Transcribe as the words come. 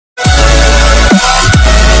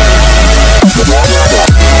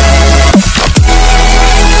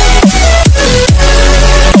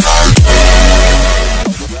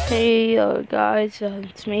guys,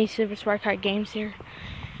 it's me, Super Spark Kite Games here,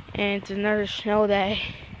 and it's another snow day.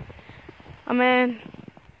 Oh man,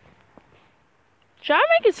 should I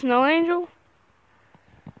make a snow angel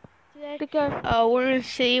today? Oh, we're gonna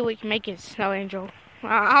see if we can make a snow angel.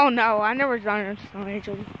 I don't know, I never done a snow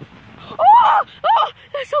angel. Oh,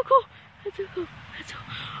 that's so cool. That's so cool.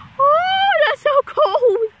 That's so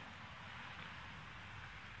cold.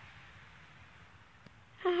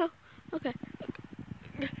 Oh, okay.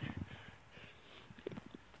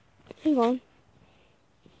 Hang on.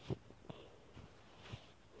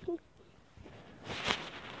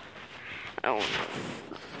 Oh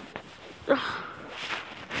no.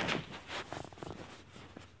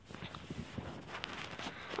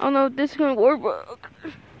 I don't know if this is gonna work, but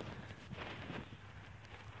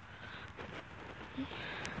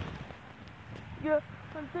yeah,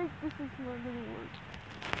 I think this is not gonna work.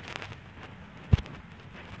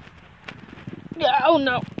 Yeah, oh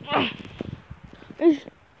no.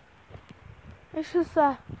 It's just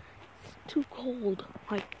it's too cold.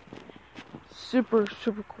 Like super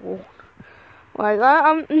cold. Like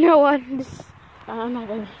you know what? I'm not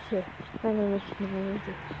gonna shit. I'm not gonna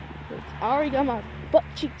shit. I already got my butt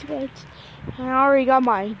cheeks wet. And I already got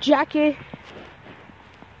my jacket.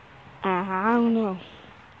 I don't know.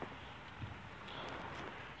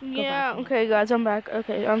 Yeah, okay guys, I'm back.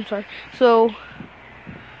 Okay, I'm sorry. So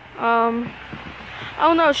I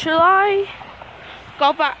don't know, should I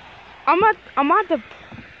go back? I'm at the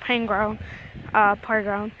playground,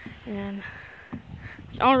 and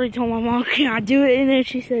I already told my mom, can I do it? And then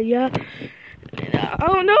she said, yeah. And,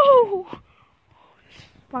 oh no!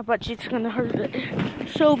 My butt cheeks gonna hurt it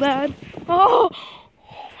so bad. Oh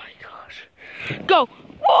my gosh. Go!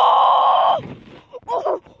 Whoa!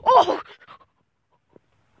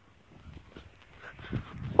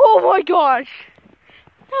 Oh my gosh!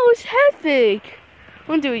 That was epic! I'm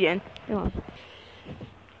gonna do it again. Come on.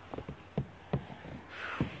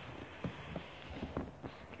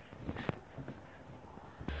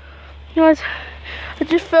 You guys, I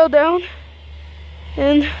just fell down,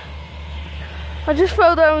 and I just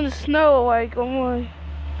fell down in the snow. Like, oh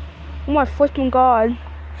my flipping god!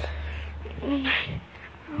 I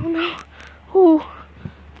don't know. Ooh.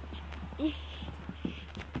 You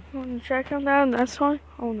want to try to come down? That's fine.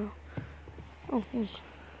 Oh no. Oh.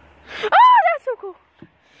 That's so cool.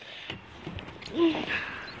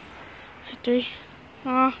 3.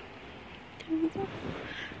 Oh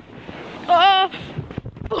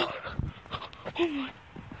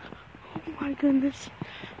my goodness.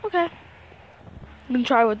 Okay. I'm gonna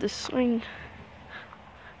try with this swing.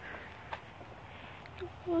 Oh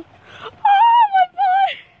my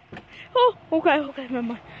god! Oh, okay, never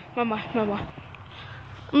mind.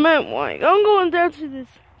 I'm going down to this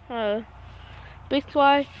big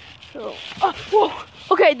slide. So, whoa.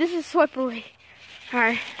 Okay, this is slippery.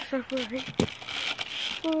 Alright, slippery.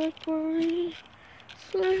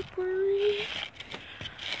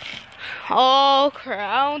 Oh crap,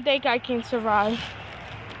 I don't think I can survive.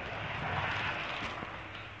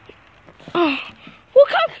 Oh, what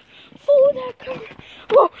kind of fool that cover?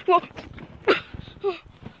 Whoa.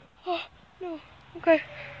 Oh, no. Okay.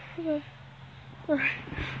 Alright.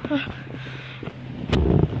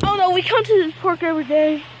 Oh no, we come to this park every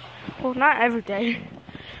day. Well, not every day.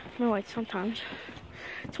 No, like sometimes.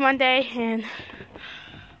 It's Monday and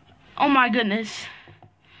oh my goodness.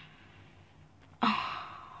 Oh.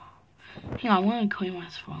 Hang on, let me clean my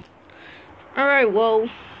phone. Alright, well.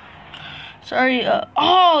 Sorry,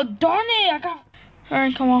 oh darn it,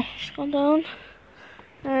 alright, come on, let's go down.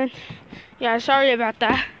 And yeah, sorry about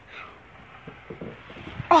that.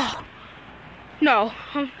 Oh no,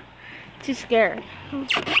 I'm too scared. Oh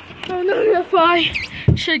no, if I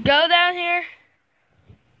should go down here.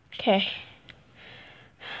 Okay.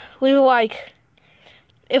 Leave a like.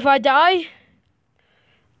 If I die,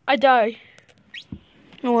 I die.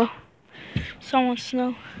 Oh well. Someone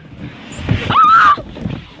snow. Ah!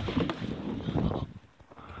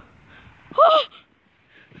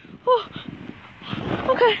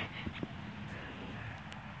 Okay.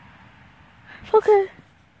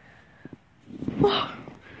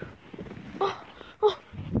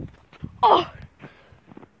 Oh.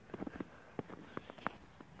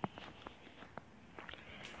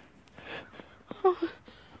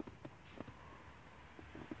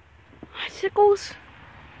 Icicles?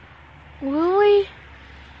 Really?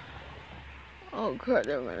 Oh crap,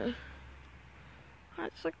 there a minute.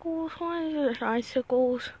 Icicles? Why is there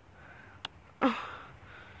icicles? Oh.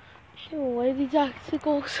 Get away, these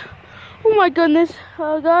icicles. Oh my goodness,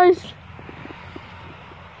 guys.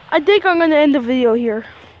 I think I'm gonna end the video here.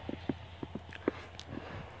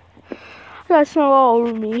 I got snow all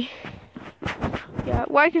over me. Yeah,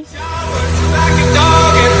 like and Like a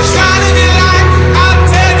dog and trying to